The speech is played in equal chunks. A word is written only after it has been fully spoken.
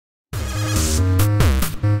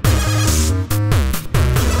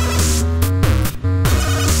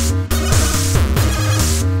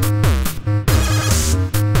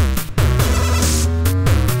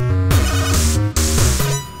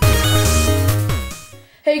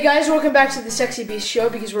Hey guys, welcome back to the Sexy Beast Show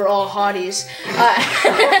because we're all hotties.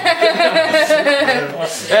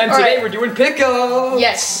 And today we're doing pickups.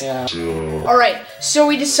 Yes. Yeah. Alright, so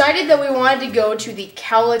we decided that we wanted to go to the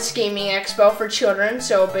Cowlitz Gaming Expo for children.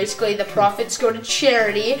 So basically the profits go to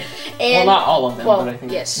charity. And, well, not all of them, well, but I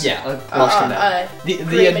think. yes. Yeah, most of them.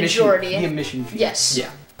 The admission fee. Yes.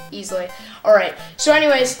 Yeah. Easily. Alright, so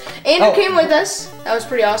anyways, Andrew came with us. That was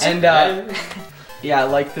pretty awesome. And, yeah,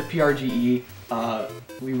 like the PRGE,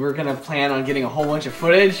 we were gonna plan on getting a whole bunch of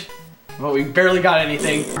footage, but we barely got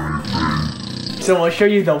anything. So we'll show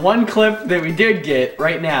you the one clip that we did get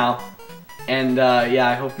right now. And yeah,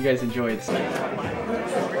 I hope you guys enjoyed.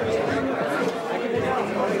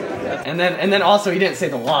 And then also he didn't say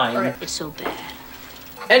the line. Alright, it's so bad.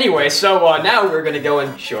 Anyway, so now we're gonna go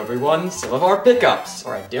and show everyone some of our pickups.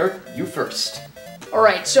 Alright, Derek, you first.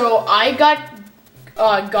 Alright, so I got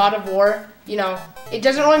God of War. You know, it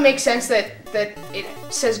doesn't really make sense that it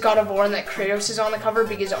says God of War and that Kratos is on the cover,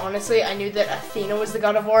 because honestly I knew that Athena was the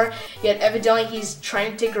God of War, yet evidently he's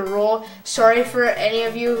trying to take a role. Sorry for any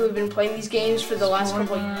of you who've been playing these games for the last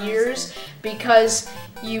couple of years, because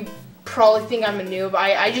you probably think I'm a noob.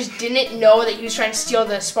 I just didn't know that he was trying to steal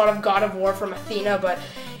the spot of God of War from Athena, but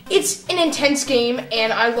it's an intense game,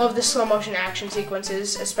 and I love the slow motion action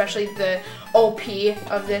sequences, especially the OP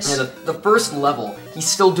of this. Yeah, the first level, he's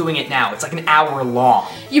still doing it now. It's like an hour long.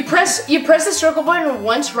 You press the circle button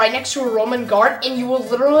once right next to a Roman guard, and you will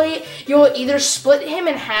either split him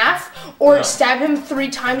in half or stab him 3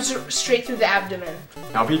 times straight through the abdomen.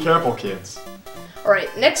 Now be careful, kids. Alright,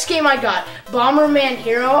 next game I got, Bomberman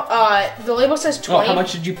Hero. The label says 20. Oh, how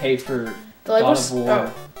much did you pay for the label's, God of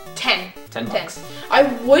War? 10. 10 bucks. I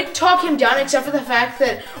would talk him down, except for the fact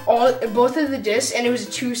that both of the discs, and it was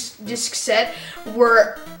a 2-disc set,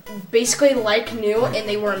 were basically like new, and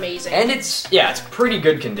they were amazing. And it's pretty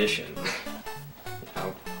good condition. You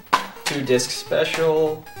know, 2-disc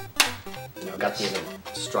special. You know, got the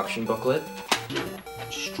instruction booklet.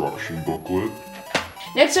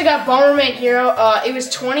 Next I got Bomberman Hero. It was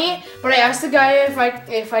 20, but I asked the guy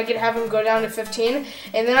if I could have him go down to 15,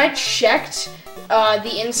 and then I checked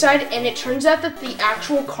the inside, and it turns out that the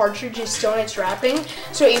actual cartridge is still in its wrapping.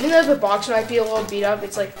 So even though the box might be a little beat up,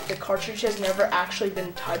 it's like the cartridge has never actually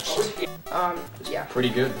been touched. Yeah. Pretty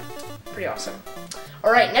good. Pretty awesome.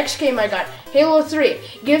 Alright, next game I got, Halo 3.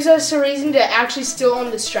 Gives us a reason to actually still own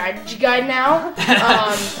the strategy guide now.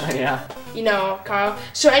 Yeah. You know, Kyle.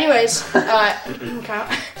 So anyways, Kyle.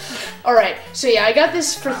 Alright, so yeah, I got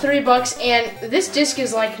this for $3, and this disc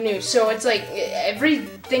is like new. So it's like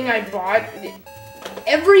everything I bought,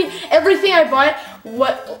 everything I bought,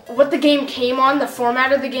 what the game came on, the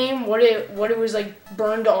format of the game, what it was like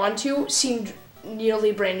burned onto, seemed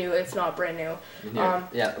nearly brand new, if not brand new.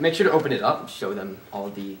 Yeah, make sure to open it up and show them all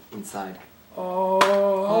the inside. Oh,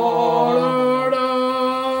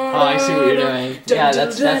 I see what you're doing. Yeah,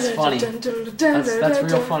 that's funny. That's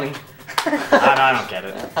real funny. I don't get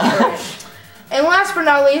it. And last but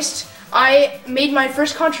not least, I made my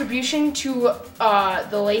first contribution to the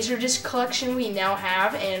Laserdisc collection we now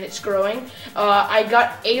have, and it's growing. I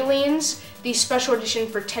got Aliens, the special edition,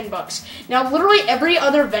 for $10. Now, literally every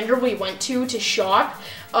other vendor we went to shop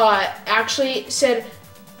actually said,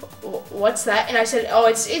 "What's that?" And I said, "Oh,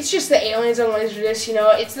 it's just the Aliens on Laserdisc. You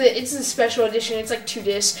know, it's the special edition. It's like 2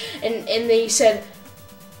 discs." And they said,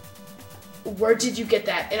 "Where did you get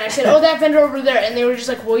that?" And I said, "Oh, that vendor over there." And they were just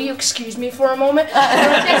like, "Will you excuse me for a moment?"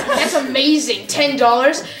 That's amazing,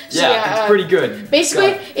 $10. So, yeah, it's pretty good.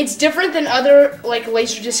 Basically, it's different than other like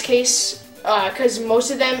Laserdisc case, because most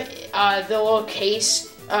of them, the little case,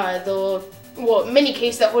 mini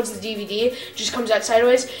case that holds the DVD just comes out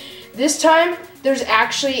sideways. This time,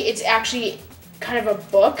 it's actually kind of a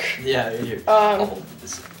book. Yeah, here.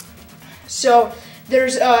 So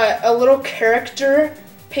there's a little character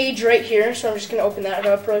page right here, so I'm just gonna open that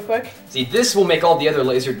up really quick. See, this will make all the other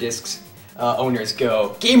Laserdisc owners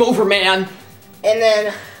go, "Game over, man!" And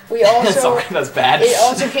then we also Sorry, that's bad. It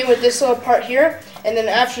also came with this little part here, and then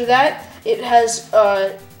after that, it has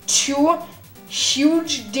 2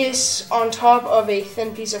 huge discs on top of a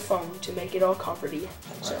thin piece of foam to make it all comforty.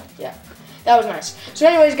 So yeah, that was nice. So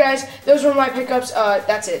anyways, guys, those were my pickups.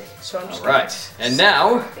 That's it. So I'm just and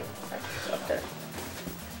now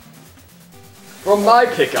for my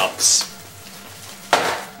pickups.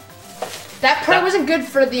 That part wasn't good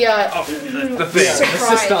for the the thing,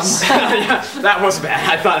 surprise. the system. Yeah, that was bad.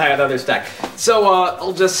 I thought I had other stack. So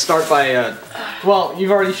I'll just start by. Well, you've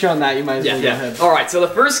already shown that. You might as well go ahead. All right. So the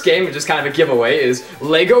first game, which is kind of a giveaway, is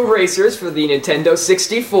Lego Racers for the Nintendo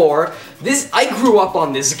 64. I grew up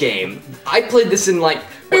on this game. I played this in like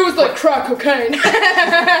It was like crack cocaine.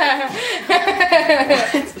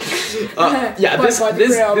 Yeah, It's not good.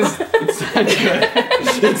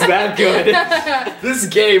 it's that good. This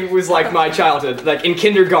game was like my childhood. Like in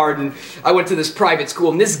kindergarten, I went to this private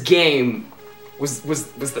school, and this game was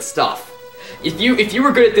the stuff. If you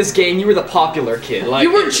were good at this game, you were the popular kid. Like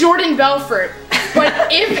You were Jordan Belfort. But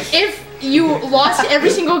if you lost every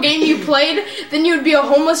single game you played, then you would be a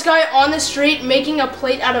homeless guy on the street making a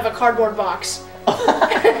plate out of a cardboard box.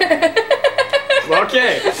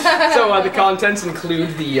 Okay, so the contents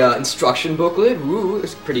include the instruction booklet. Ooh,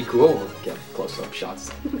 it's pretty cool. We'll get close-up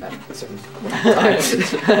shots at a certain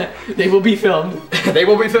time. They will be filmed. They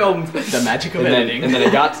will be filmed. The magic of editing. And then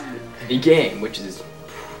I got the game, which is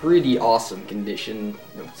pretty awesome condition.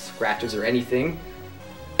 No scratches or anything.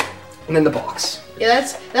 And then the box. Yeah,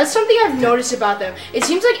 that's something I've noticed about them. It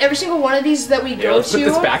seems like every single one of these that we go let's to, put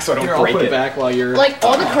this back so I don't Here, I'll break put it. it back while you're... like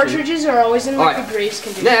all the cartridges are always in like Alright. the greatest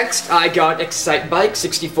condition. Next, I got Excite Bike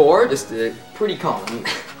 64, just pretty common.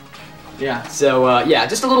 Yeah. So yeah,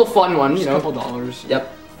 just a little fun one, you Just a know. couple dollars.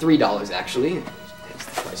 Yep, $3 actually. That's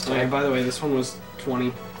the price Oh, yeah, tag. by the way, this one was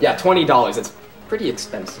 20. Yeah, $20. That's pretty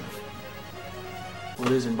expensive.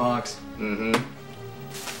 What is in box? Mm-hmm.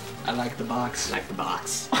 I like the box. Like the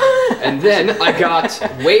box. And then I got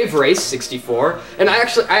Wave Race 64, and I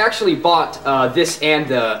actually bought this and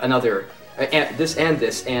the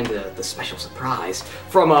special surprise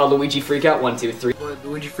from Luigifreakout123.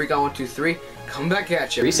 Luigifreakout123, come back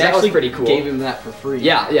at you. That was pretty cool. Gave him that for free.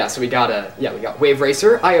 Yeah. So we got Wave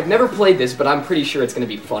Racer. I have never played this, but I'm pretty sure it's gonna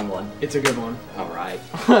be a fun one. It's a good one. All right.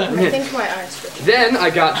 I think my eyes fit. Then I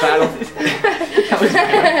got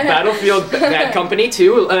Battlefield Bad Company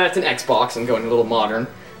 2. That's an Xbox. I'm going a little modern.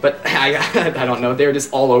 But I don't know, they're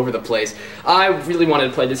just all over the place. I really wanted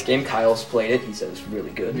to play this game. Kyle's played it. He said it's really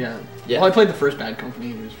good. Yeah. Yeah. Well, I played the first Bad Company.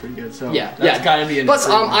 It was pretty good. So Yeah, that's gotta be. Plus,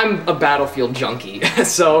 I'm a Battlefield junkie,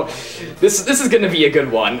 so this is gonna be a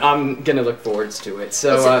good one. I'm gonna look forward to it.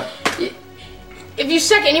 So. If you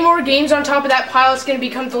stack any more games on top of that pile, it's gonna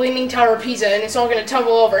become the Leaning Tower of Pisa, and it's all gonna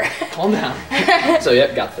tumble over. Calm down. So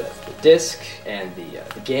yep, got the disc and the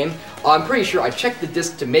game. I'm pretty sure I checked the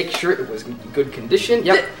disc to make sure it was in good condition.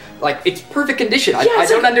 Yep, like it's perfect condition. I it's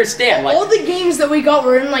don't like understand. All Like, the games that we got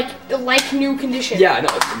were in like new condition. yeah, no,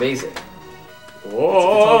 it's amazing.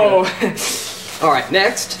 Whoa! All right,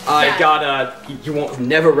 next I got you won't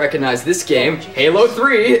never recognize this game, Halo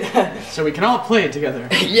 3. So we can all play it together.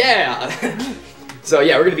 Yeah. So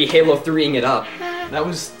yeah, we're gonna be Halo 3ing it up. That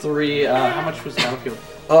was 3. How much was Battlefield?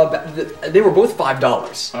 They were both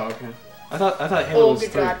 $5. Oh, okay. I thought Halo Oh was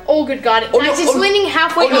good 3. god. Oh good god. Oh, no, Max, it's oh, leaning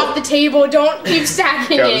halfway oh, no. off the table. Don't keep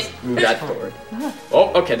stacking Okay, it. let's move that forward.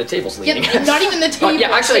 Oh, okay, the table's leaning. Yeah, not even the table.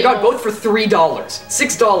 Yeah, actually, I got both for $3.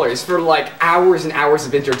 $6 for like hours and hours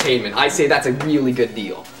of entertainment. I say that's a really good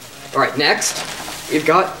deal. All right, next we've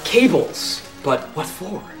got cables, but what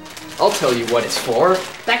for? I'll tell you what it's for.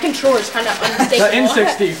 That controller is kind of The unstable.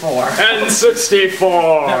 N64.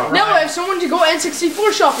 N64. Now I have someone to go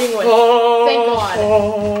N64 shopping with. Oh, Thank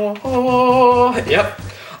God. Oh, yep.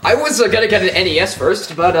 I was gonna get an NES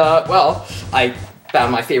first, but well, I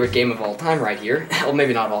found my favorite game of all time right here. Well,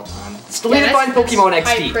 maybe not all time. Still need to find Pokemon that's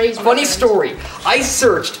high XD. praise, my Funny friend. story. I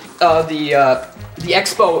searched the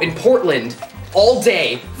expo in Portland all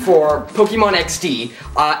day for Pokemon XD,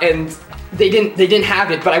 and they didn't have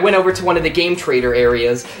it, but I went over to one of the game trader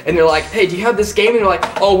areas, and they're like, hey, do you have this game? And they're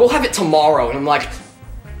like, oh, we'll have it tomorrow. And I'm like,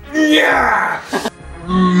 yeah!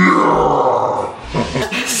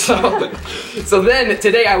 So then,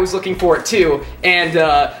 today I was looking for it too, and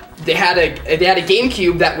they had a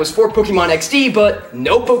GameCube that was for Pokemon XD, but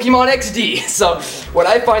no Pokemon XD. So when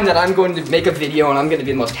I find that, I'm going to make a video, and I'm going to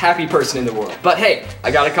be the most happy person in the world. But hey,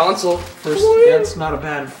 I got a console. First, that's not a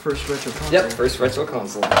bad first retro console. Yep, first retro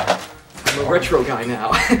console. I'm a retro guy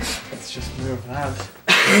now. Let's just move that.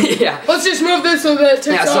 Yeah. Let's just move this so that it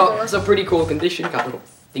takes Yeah, over. so pretty cool condition. Got little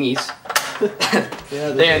thingies. Yeah,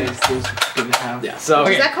 Then- those good to have. Yeah, so.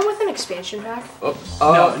 Does that come with an expansion pack?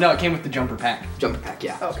 No, it came with the jumper pack. Jumper pack,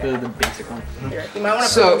 yeah. Okay. The basic one. Here, you might want to.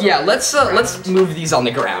 So yeah, let's move these on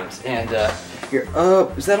the ground and here.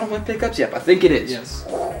 Is that on my pickups? Yep, I think it is. Yes.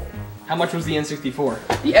 How much was the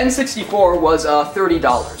N64? The N64 was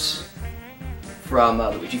 $30 from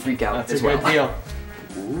Luigifreakout That's as a good well. deal.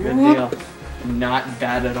 Good deal. Not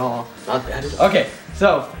bad at all. Not bad at all. Okay,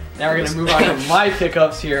 so now we're gonna move on to my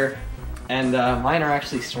pickups here, and mine are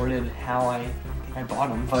actually sorted how I bought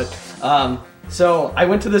them. But so I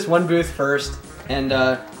went to this one booth first, and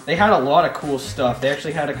they had a lot of cool stuff. They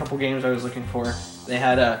actually had a couple games I was looking for. They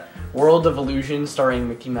had a World of Illusion starring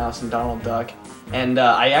Mickey Mouse and Donald Duck, and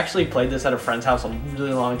I actually played this at a friend's house a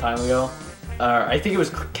really long time ago. I think it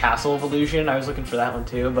was Castle of Illusion. I was looking for that one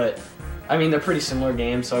too, but I mean, they're pretty similar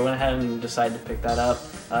games, so I went ahead and decided to pick that up.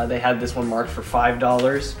 They had this one marked for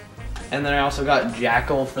 $5. And then I also got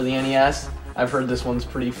Jackal for the NES. I've heard this one's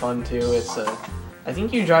pretty fun too. It's I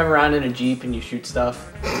think you drive around in a Jeep and you shoot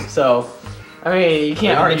stuff. So, I mean, you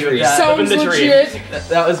can't argue with that. Sounds legit.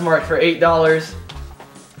 That was marked for $8.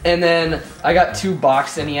 And then I got 2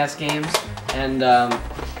 boxed NES games. And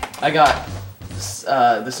I got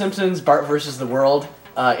The Simpsons, Bart vs. the World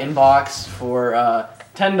in box for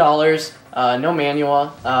 $10. No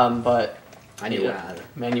manual, but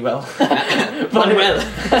Manuel.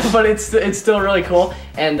 But it's still really cool,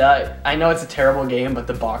 and I know it's a terrible game, but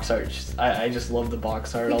the box art, I just love the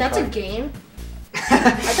box art. Wait, that's a game?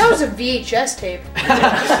 I thought it was a VHS tape.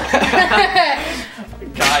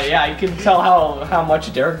 God, yeah, I can tell how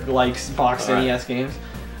much Derek likes boxed NES games.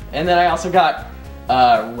 And then I also got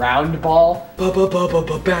Round Ball.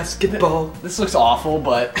 Basketball. This looks awful,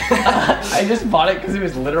 but I just bought it because it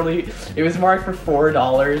was marked for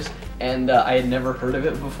 $4. And I had never heard of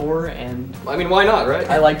it before, and I mean, why not, right?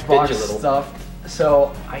 I liked box stuff,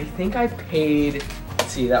 so I think I paid.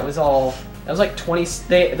 Let's see, that was like 20.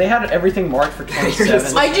 They had everything marked for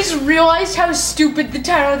 27. I just realized how stupid the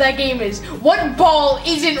title of that game is. What ball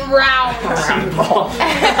isn't round? Round ball.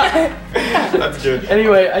 That's good.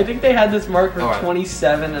 Anyway, I think they had this marked for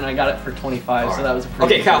 27, and I got it for 25. So that was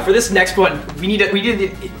pretty. Okay, Cal. For this next one, we need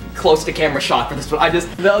a close to camera shot for this one. I just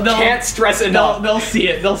can't stress enough. They'll see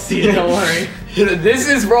it. They'll see it. Don't worry. This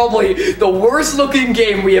is probably the worst looking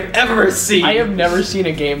game we have ever seen. I have never seen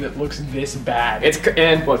a game that looks this bad.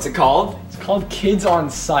 And what's it called? It's called Kids on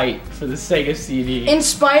Sight for the Sega CD.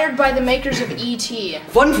 Inspired by the makers of E.T.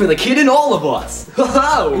 Fun for the kid in all of us.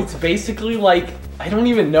 It's basically like, I don't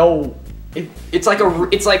even know. It's like a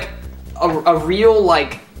real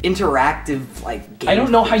like interactive like game. I don't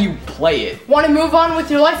know how you play it. Want to move on with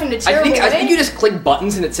your life in a terrible way? I think you just click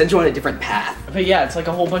buttons and it sends you on a different path. But yeah, it's like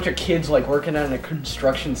a whole bunch of kids like working on a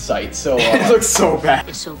construction site. So it looks so bad.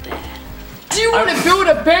 It's so bad. Do you want to build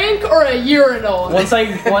a bank or a urinal? Once I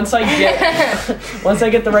get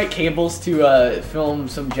the right cables to film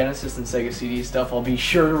some Genesis and Sega CD stuff, I'll be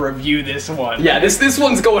sure to review this one. Yeah, this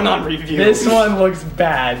one's going on review. This one looks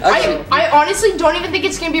bad. I honestly don't even think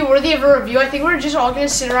it's gonna be worthy of a review. I think we're just all gonna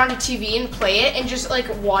sit around a TV and play it and just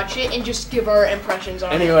like watch it and just give our impressions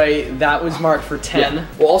on it. Anyway, that was marked for 10. Yeah.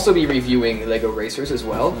 We'll also be reviewing Lego Racers as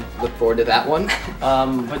well. Look forward to that one.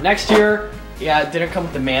 But next year. Yeah, it didn't come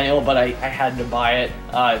with the manual, but I had to buy it.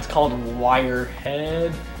 It's called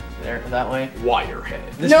Wirehead. There, that way.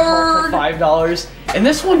 Wirehead. This one for $5, and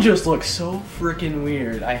this one just looks so freaking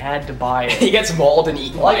weird. I had to buy it. He gets mauled and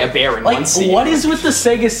eaten by a bear in one scene. What is with the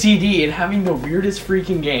Sega CD and having the weirdest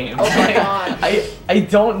freaking games? Oh my god. I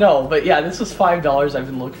don't know, but yeah, this was $5. I've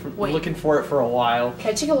been looking for it for a while.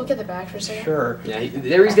 Can I take a look at the back for a second? Sure. Yeah,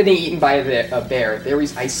 there he's getting eaten by a bear. There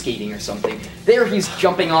he's ice skating or something. There he's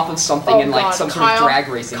jumping off of something and like some sort of drag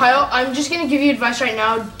racing. Kyle, I'm just gonna give you advice right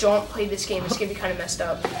now. Don't play this game. It's gonna be kind of messed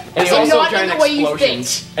up. And So also not in the way you think.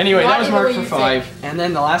 Anyway, Not that was in the marked way for you 5. think. And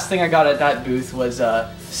then the last thing I got at that booth was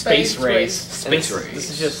Space Race. Space Race. This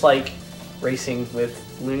is just like racing with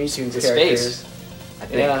Looney Tunes In characters. space, I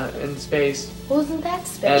think. Yeah, in space. Well, isn't that And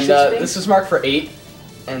special? this was marked for 8.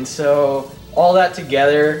 And so all that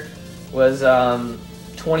together was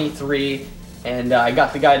 23. And I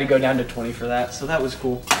got the guy to go down to 20 for that. So that was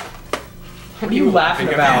cool. What are you laughing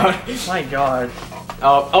about? My god.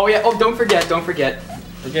 Oh yeah. Oh, don't forget.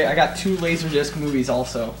 Okay, I got 2 Laserdisc movies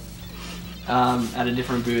also. At a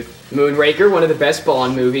different booth. Moonraker, one of the best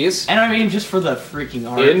Bond movies. And I mean, just for the freaking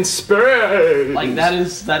art. In space. Like that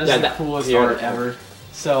is the coolest art ever.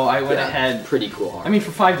 So I went ahead. Pretty cool art. I mean,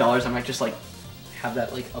 for $5, I might just like have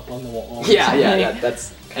that like up on the wall. Yeah,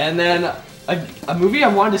 that's. And then a movie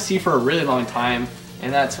I wanted to see for a really long time,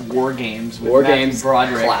 and that's War Games with Matthew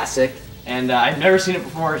Broderick. Classic. And I've never seen it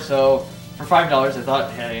before, so for $5, I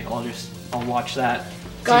thought, hey, I'll watch that.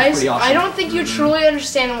 Guys, awesome. I don't think you truly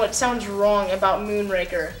understand what sounds wrong about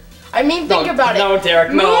Moonraker. I mean, think about it. No,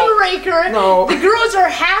 Derek, no. Moonraker, No. the girls are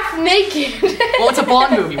half naked. Well, it's a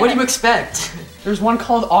Bond movie. What do you expect? There's one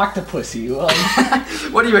called Octopussy. Like,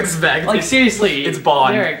 What do you expect? like seriously, It's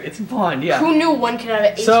Bond. Derek, it's Bond, yeah. Who knew one could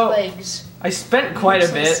have 8 legs? I spent quite a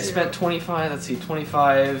So bit. I zero. spent 25, let's see,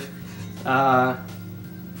 25,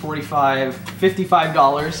 45,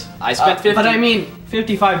 $55. I spent 50. But I mean,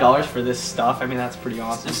 $55 for this stuff. I mean, that's pretty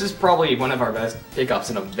awesome. This is probably one of our best pickups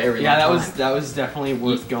in a very Yeah, long time. that was definitely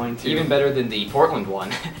worth going to. Even better than the Portland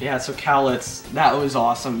one. Yeah, so Cowlitz, that was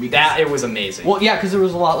awesome because It was amazing. well, yeah, because there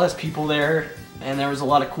was a lot less people there. and there was a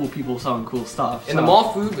lot of cool people selling cool stuff. And the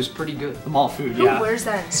mall food was pretty good. The mall food, Who yeah. wears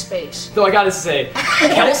that in space? Though I gotta say,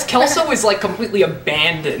 Kelso is like completely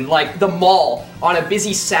abandoned. Like the mall on a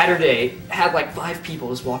busy Saturday had like 5 people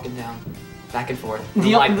just walking down, back and forth.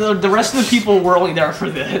 The rest of the people were only there for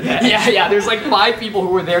the yeah. There's like 5 people who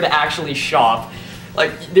were there to actually shop.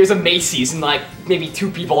 Like there's a Macy's and like maybe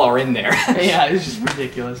 2 people are in there. Yeah, it's just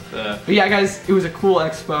ridiculous. But yeah, guys, it was a cool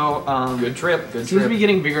expo. Good trip. Good It seems to trip. be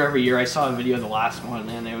getting bigger every year. I saw a video of the last one,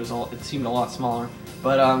 and it seemed a lot smaller.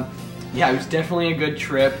 But yeah, it was definitely a good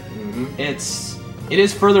trip. It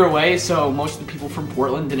is further away, so most of the people from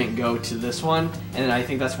Portland didn't go to this one, and I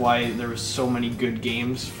think that's why there was so many good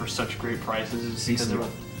games for such great prices. It's because there were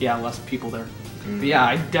less people there. But yeah,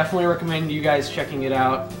 I definitely recommend you guys checking it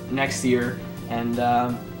out next year, and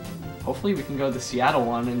hopefully we can go to the Seattle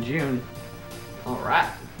one in June. All right.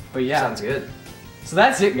 But yeah, Sounds good. so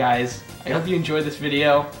that's it, guys. I hope you enjoyed this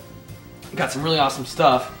video. We got some really awesome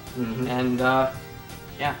stuff, and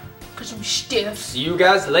yeah. Cause some stiffs. See you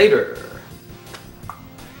guys later.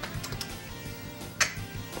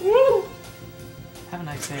 Woo! Have a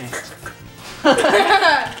nice day.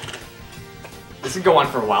 This could go on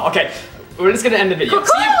for a while. Okay, we're just gonna end the video.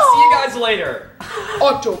 See you guys later.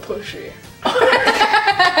 Octopushy. Cut.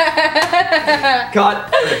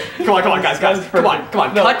 Come on, guys. Come on.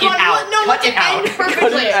 No. Cut it out. No, Cut let's it out. end perfectly.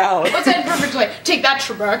 Cut it out. Let's end perfectly. Take that,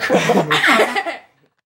 Trebek.